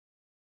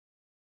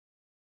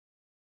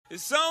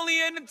It's only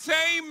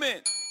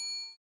entertainment.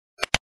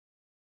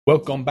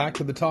 Welcome back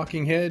to The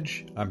Talking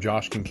Hedge. I'm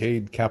Josh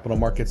Kincaid, capital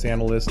markets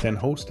analyst and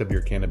host of your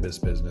Cannabis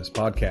Business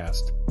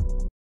Podcast.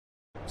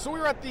 So we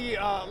were at the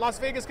Las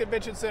Vegas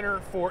Convention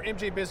Center for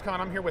MJ BizCon.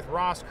 I'm here with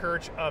Ross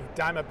Kirch of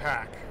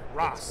Diamondpack.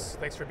 Ross,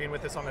 thanks for being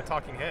with us on The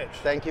Talking Hedge.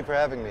 Thank you for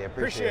having me.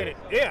 Appreciate it.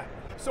 Yeah.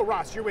 So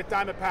Ross, you're with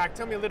Diamondpack.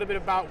 Tell me a little bit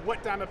about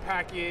what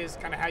Diamondpack is,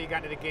 kind of how you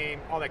got into the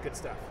game, all that good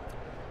stuff.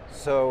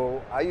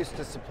 So I used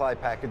to supply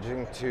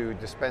packaging to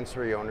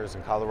dispensary owners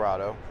in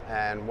Colorado,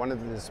 and one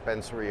of the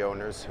dispensary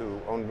owners who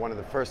owned one of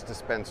the first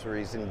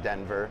dispensaries in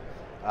Denver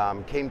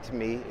came to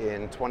me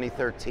in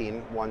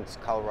 2013 once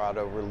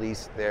Colorado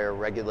released their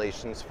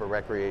regulations for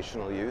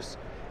recreational use,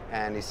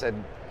 and he said,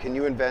 can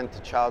you invent a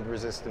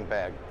child-resistant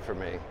bag for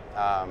me?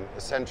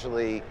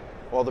 Essentially,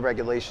 all the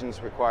regulations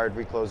required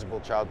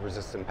reclosable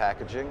child-resistant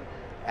packaging,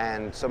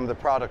 and some of the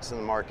products in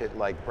the market,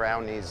 like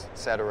brownies,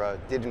 etc.,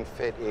 didn't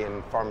fit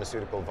in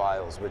pharmaceutical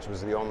vials, which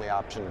was the only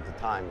option at the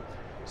time.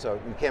 So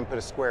you can't put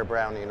a square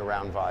brownie in a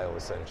round vial,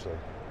 essentially.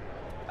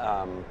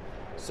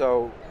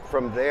 So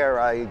from there,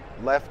 I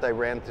left. I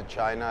ran to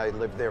China. I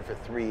lived there for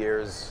 3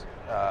 years,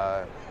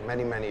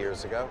 many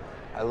years ago.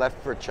 I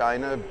left for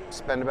China,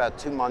 spent about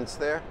 2 months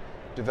there,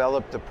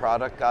 developed a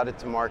product, got it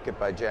to market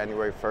by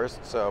January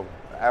 1st. So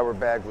our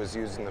bag was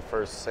used in the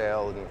first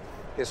sale in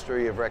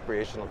history of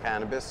recreational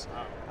cannabis.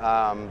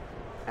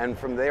 And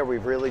from there,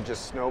 we've really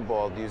just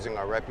snowballed using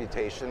our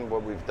reputation,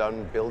 what we've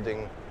done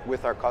building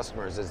with our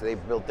customers as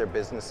they've built their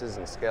businesses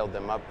and scaled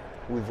them up.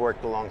 We've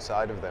worked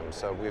alongside of them.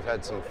 So we've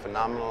had some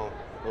phenomenal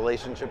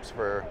relationships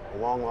for a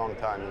long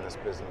time in this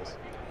business.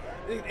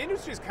 The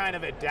industry's kind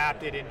of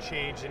adapted and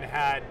changed and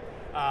had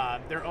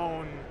their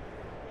own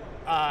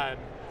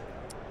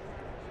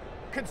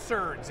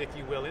concerns, if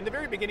you will. In the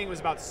very beginning, it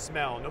was about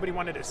smell. Nobody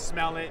wanted to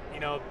smell it.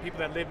 You know, people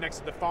that lived next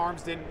to the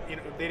farms they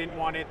didn't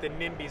want it. The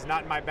NIMBYs,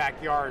 not in my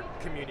backyard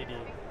community.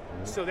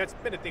 Mm-hmm. So that's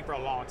been a thing for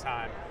a long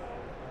time.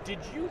 Did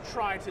you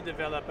try to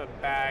develop a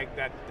bag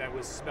that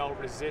was smell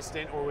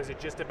resistant, or was it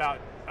just about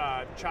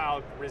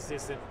child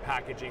resistant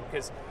packaging?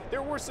 Because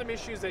there were some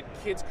issues that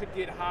kids could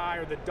get high,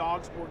 or the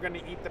dogs were going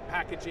to eat the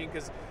packaging,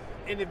 because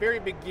in the very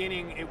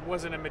beginning, it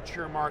wasn't a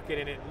mature market,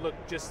 and it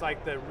looked just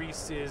like the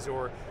Reese's,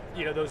 or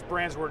those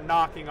brands were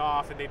knocking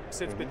off, and they've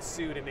since been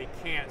sued, and they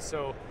can't.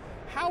 So,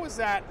 how has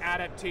that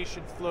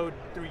adaptation flowed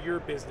through your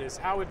business?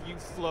 How have you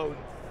flowed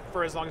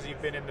for as long as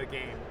you've been in the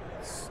game?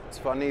 It's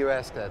funny you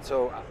ask that.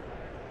 So,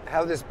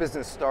 how this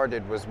business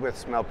started was with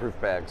smell-proof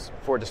bags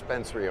for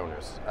dispensary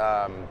owners.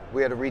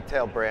 We had a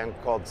retail brand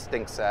called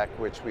Stink Sack,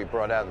 which we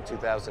brought out in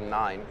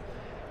 2009.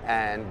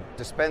 And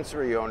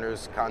dispensary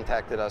owners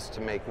contacted us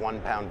to make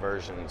 1 pound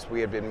versions. We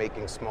had been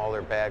making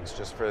smaller bags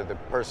just for the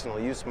personal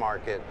use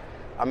market.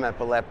 I'm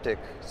epileptic,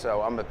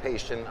 so I'm a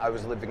patient. I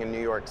was living in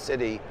New York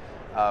City.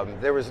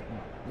 There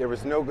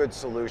was no good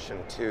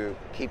solution to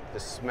keep the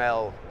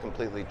smell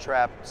completely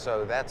trapped,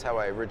 so that's how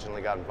I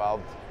originally got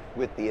involved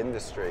with the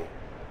industry.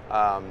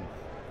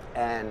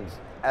 And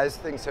as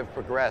things have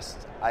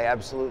progressed, I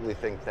absolutely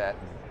think that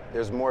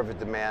there's more of a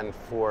demand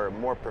for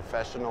more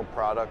professional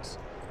products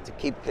to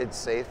keep kids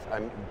safe.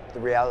 The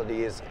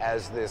reality is,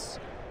 as this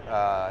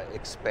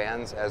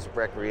expands, as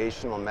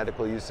recreational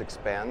medical use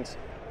expands,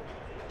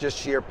 just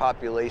sheer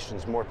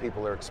populations, more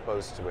people are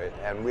exposed to it.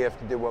 And we have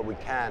to do what we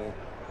can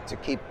to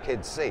keep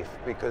kids safe,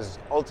 because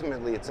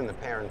ultimately it's in the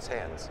parents'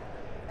 hands.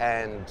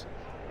 And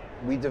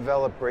we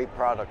develop great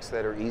products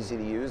that are easy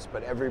to use,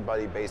 but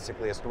everybody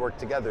basically has to work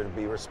together to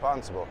be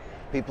responsible.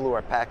 People who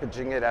are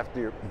packaging it have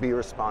to be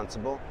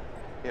responsible.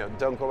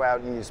 Don't go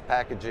out and use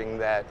packaging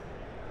that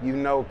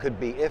could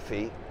be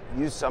iffy.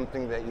 Use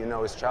something that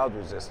is child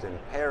resistant.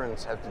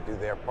 Parents have to do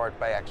their part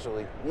by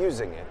actually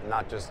using it,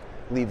 not just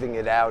leaving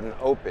it out and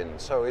open.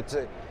 So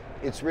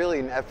it's really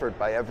an effort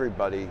by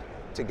everybody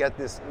to get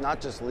this not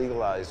just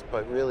legalized,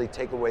 but really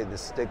take away the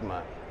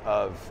stigma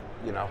of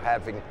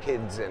having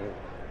kids and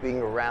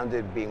being around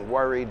it, being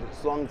worried.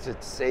 As long as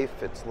it's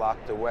safe, it's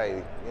locked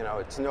away.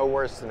 It's no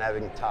worse than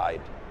having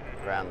Tide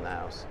around the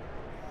house.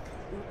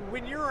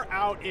 When you're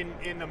out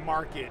in the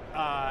market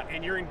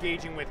and you're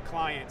engaging with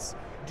clients,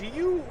 do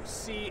you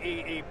see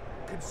a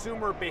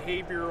consumer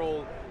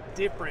behavioral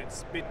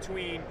difference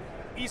between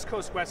East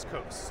Coast, West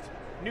Coast,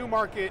 new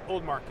market,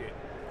 old market?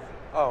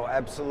 Oh,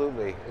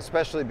 absolutely,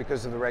 especially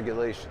because of the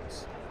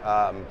regulations.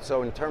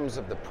 So in terms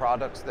of the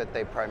products that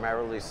they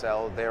primarily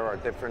sell, there are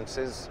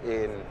differences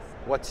in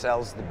what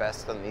sells the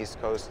best on the East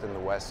Coast and the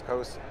West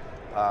Coast.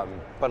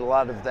 But a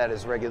lot of that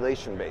is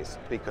regulation based,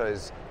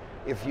 because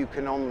if you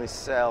can only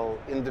sell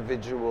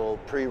individual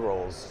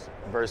pre-rolls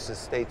versus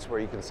states where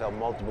you can sell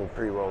multiple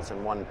pre-rolls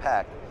in one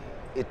pack,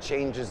 it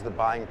changes the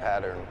buying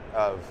pattern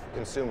of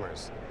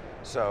consumers.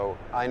 So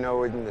I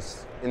know in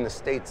the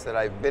states that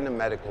I've been a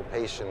medical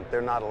patient,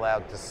 they're not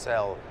allowed to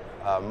sell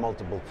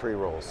multiple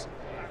pre-rolls.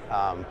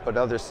 But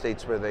other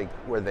states where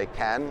they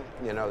can,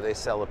 they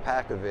sell a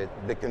pack of it.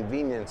 The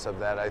convenience of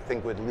that, I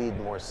think, would lead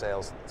more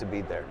sales to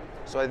be there.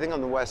 So I think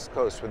on the West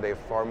Coast, where they have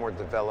far more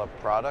developed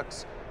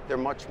products, they're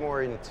much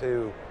more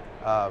into,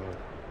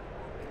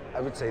 I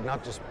would say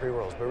not just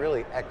pre-rolls, but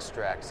really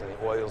extracts in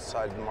the oil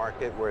side of the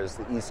market, whereas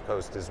the East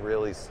Coast is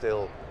really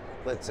still,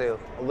 let's say,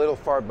 a little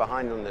far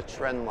behind on the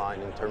trend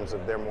line in terms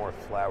of they're more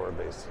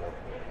flower-based. So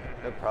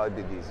that'd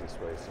probably be the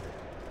easiest way. So.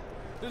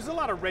 There's a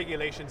lot of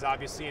regulations,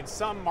 obviously. In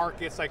some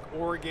markets like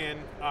Oregon,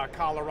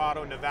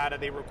 Colorado, Nevada,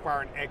 they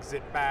require an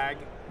exit bag,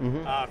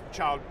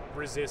 child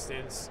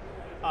resistance.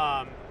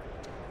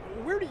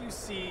 Where do you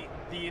see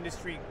the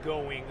industry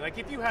going? Like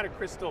if you had a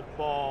crystal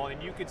ball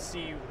and you could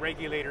see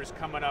regulators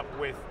coming up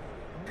with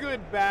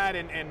good, bad,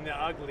 and the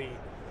ugly,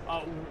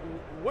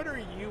 what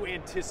are you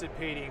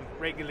anticipating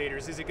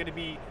regulators? Is it going to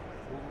be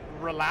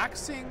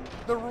relaxing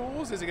the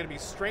rules? Is it going to be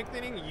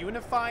strengthening,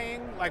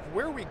 unifying? Like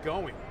where are we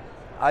going?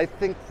 I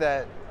think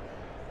that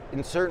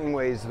in certain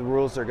ways the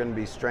rules are going to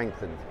be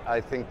strengthened.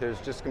 I think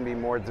there's just going to be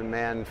more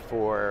demand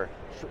for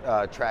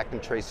track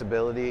and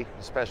traceability,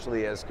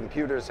 especially as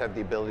computers have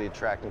the ability to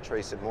track and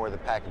trace it more, the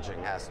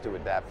packaging has to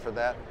adapt for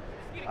that.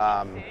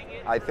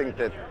 I think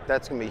that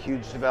that's going to be a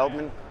huge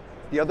development.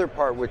 The other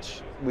part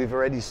which we've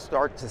already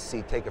started to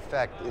see take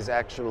effect is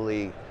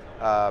actually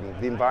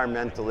the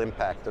environmental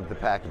impact of the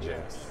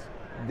packaging.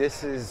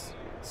 This is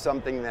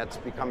something that's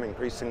become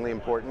increasingly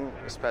important,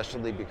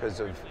 especially because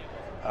of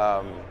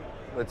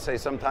let's say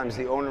sometimes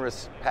the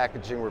onerous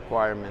packaging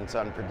requirements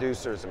on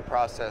producers and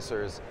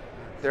processors,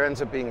 there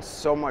ends up being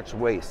so much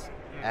waste.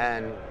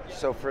 And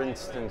so for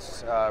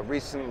instance,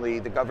 recently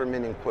the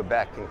government in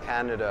Quebec in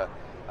Canada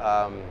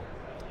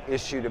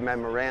issued a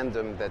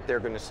memorandum that they're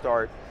going to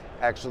start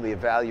actually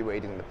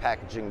evaluating the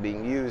packaging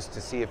being used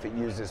to see if it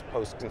uses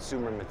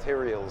post-consumer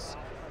materials.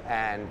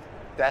 And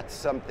that's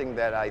something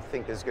that I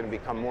think is going to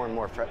become more and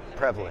more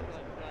prevalent.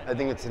 I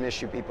think it's an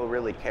issue people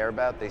really care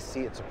about. They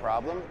see it's a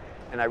problem.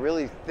 And I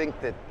really think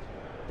that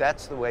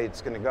that's the way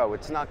it's going to go.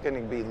 It's not going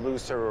to be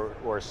looser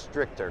or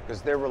stricter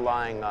because they're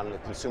relying on the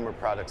Consumer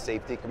Product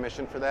Safety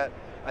Commission for that.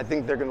 I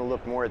think they're going to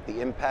look more at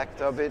the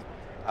impact of it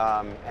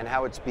and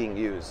how it's being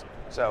used.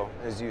 So,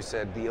 as you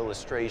said, the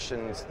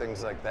illustrations,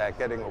 things like that,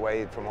 getting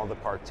away from all the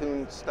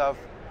cartoon stuff.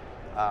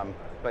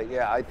 But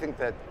yeah, I think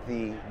that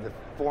the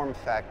form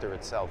factor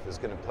itself is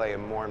going to play a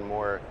more and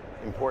more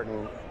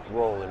important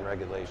role in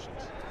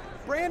regulations.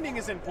 Branding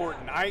is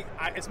important.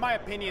 It's my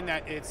opinion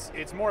that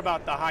it's more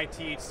about the high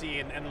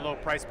THC and the low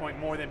price point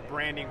more than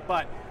branding,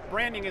 but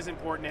branding is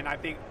important, and I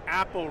think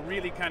Apple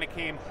really kind of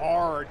came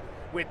hard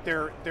with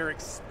their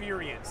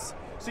experience.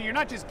 So you're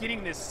not just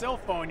getting this cell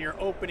phone, you're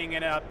opening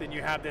it up and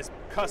you have this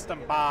custom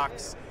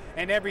box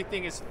and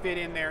everything is fit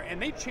in there, and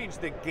they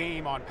changed the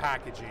game on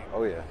packaging.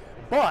 Oh yeah.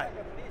 But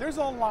there's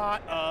a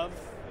lot of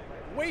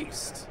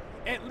waste.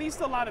 At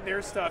least a lot of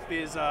their stuff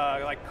is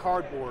like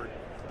cardboard.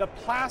 The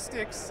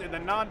plastics and the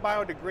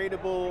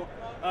non-biodegradable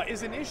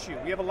is an issue.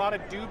 We have a lot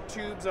of dupe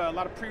tubes, a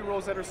lot of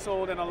pre-rolls that are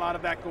sold, and a lot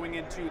of that going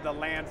into the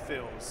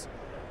landfills.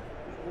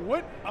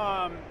 What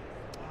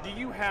do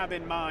you have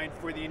in mind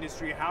for the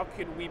industry? How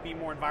can we be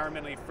more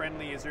environmentally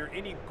friendly? Is there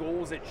any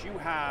goals that you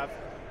have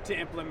to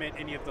implement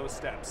any of those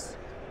steps?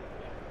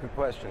 Good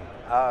question.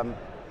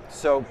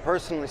 So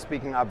personally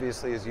speaking,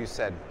 obviously, as you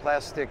said,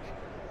 plastic,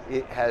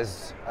 it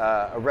has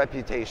a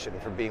reputation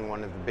for being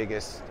one of the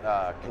biggest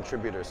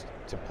contributors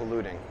to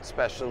polluting,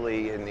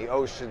 especially in the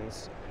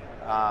oceans.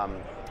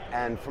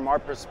 And from our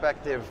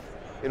perspective,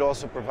 it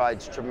also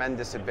provides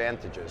tremendous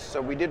advantages.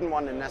 So we didn't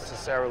want to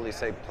necessarily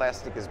say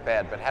plastic is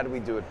bad, but how do we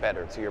do it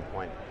better, to your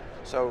point?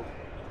 So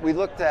we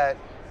looked at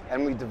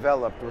and we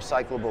developed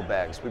recyclable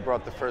bags. We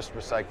brought the first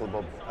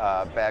recyclable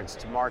bags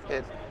to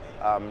market.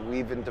 We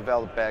even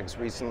developed bags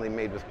recently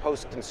made with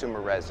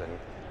post-consumer resin.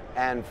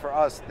 And for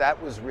us,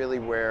 that was really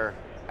where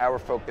our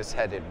focus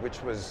headed,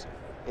 which was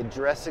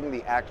addressing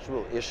the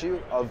actual issue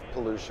of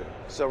pollution.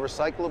 So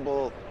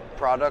recyclable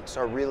products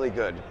are really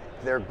good.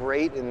 They're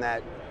great in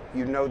that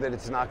you know that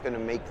it's not going to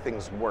make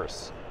things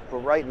worse. But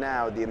right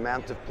now, the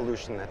amount of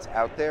pollution that's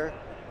out there,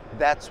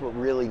 that's what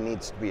really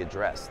needs to be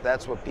addressed.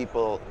 That's what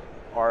people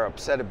are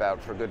upset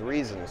about for good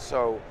reason.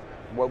 So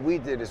what we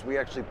did is we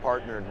actually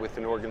partnered with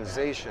an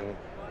organization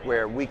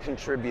where we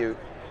contribute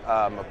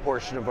a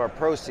portion of our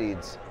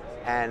proceeds,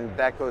 and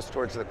that goes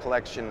towards the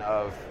collection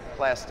of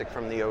plastic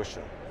from the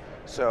ocean.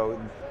 So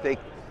they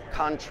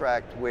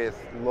contract with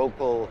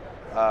local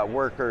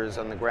workers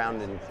on the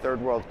ground in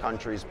third world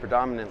countries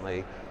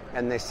predominantly,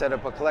 and they set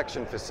up a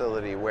collection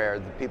facility where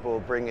the people will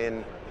bring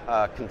in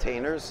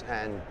containers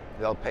and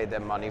they'll pay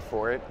them money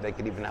for it. They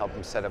could even help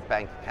them set up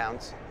bank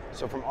accounts.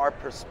 So from our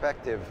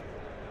perspective,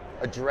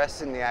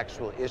 addressing the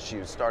actual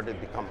issues started to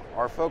become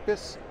our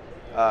focus,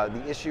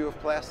 the issue of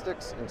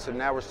plastics, and so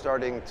now we're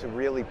starting to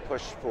really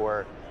push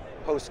for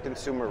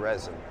post-consumer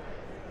resin.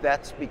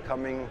 That's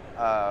becoming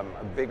a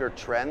bigger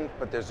trend,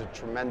 but there's a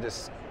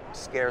tremendous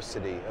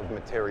scarcity of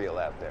material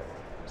out there.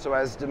 So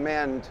as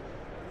demand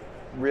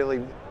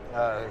really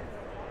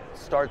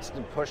starts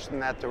to push in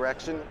that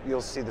direction,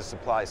 you'll see the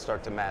supply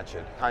start to match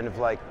it. Kind of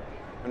like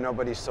when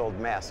nobody sold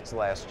masks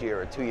last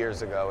year or 2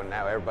 years ago, and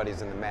now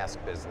everybody's in the mask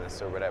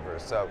business or whatever.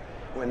 So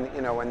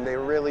when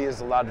there really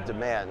is a lot of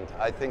demand,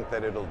 I think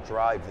that it'll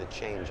drive the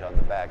change on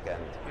the back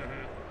end.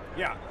 Mm-hmm.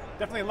 Yeah.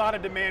 definitely a lot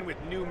of demand with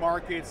new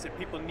markets that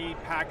people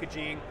need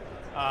packaging.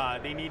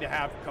 They need to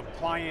have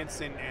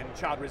compliance and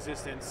child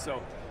resistance.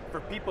 So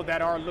for people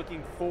that are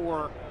looking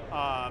for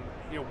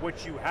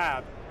what you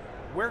have,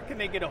 where can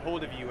they get a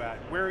hold of you at?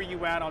 Where are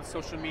you at on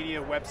social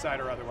media, website,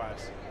 or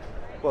otherwise?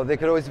 Well, they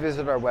could always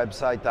visit our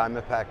website,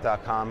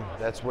 diamondpack.com.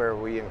 That's where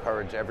we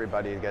encourage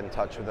everybody to get in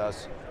touch with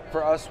us.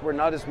 For us, we're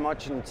not as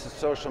much into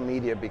social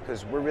media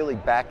because we're really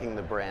backing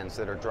the brands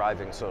that are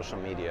driving social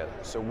media.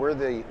 So we're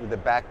the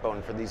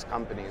backbone for these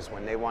companies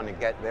when they want to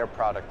get their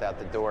product out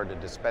the door to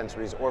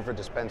dispensaries or for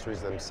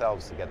dispensaries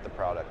themselves to get the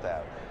product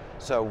out.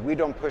 So we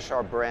don't push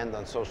our brand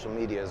on social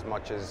media as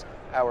much as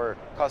our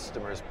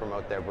customers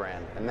promote their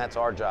brand, and that's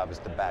our job, is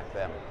to back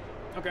them.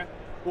 Okay.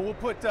 Well, we'll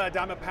put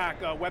Diamond Pack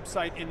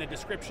website in the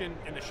description,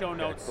 in the show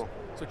notes, cool.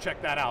 So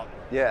check that out.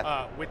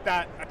 Yeah. With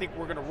that, I think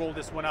we're going to roll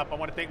this one up. I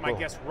want to thank my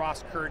guest,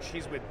 Ross Kirch.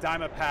 He's with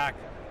Diamond Pack.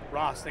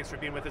 Ross, thanks for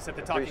being with us at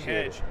The Talking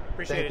Hedge.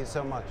 Appreciate it. Thank you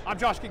so much. I'm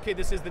Josh Kincaid.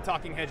 This is The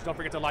Talking Hedge. Don't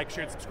forget to like,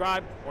 share, and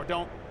subscribe, or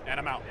don't, and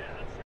I'm out.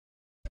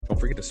 Don't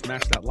forget to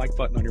smash that like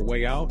button on your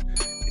way out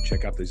and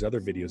check out these other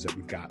videos that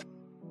we've got.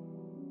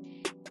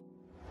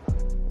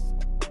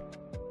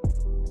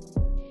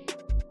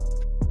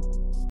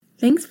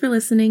 Thanks for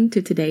listening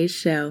to today's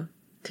show.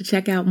 To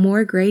check out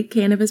more great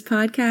cannabis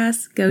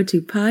podcasts, go to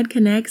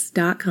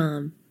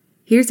podconnects.com.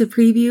 Here's a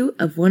preview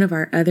of one of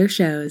our other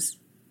shows.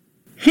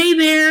 Hey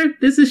there,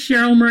 this is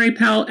Cheryl Murray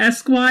Powell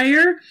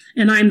Esquire,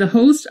 and I'm the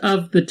host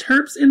of the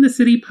Terps in the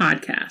City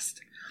podcast.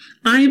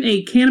 I am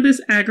a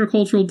cannabis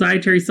agricultural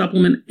dietary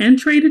supplement and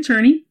trade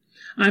attorney.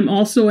 I'm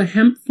also a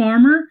hemp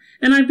farmer,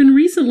 and I've been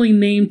recently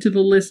named to the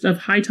list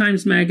of High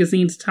Times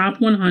Magazine's top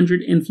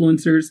 100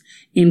 influencers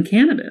in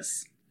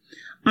cannabis.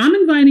 I'm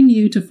inviting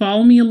you to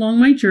follow me along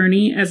my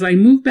journey as I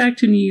move back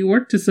to New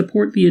York to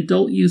support the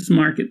adult use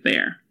market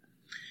there.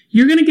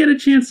 You're going to get a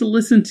chance to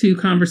listen to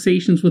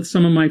conversations with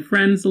some of my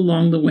friends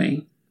along the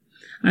way.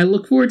 I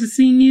look forward to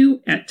seeing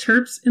you at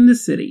Terps in the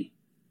City.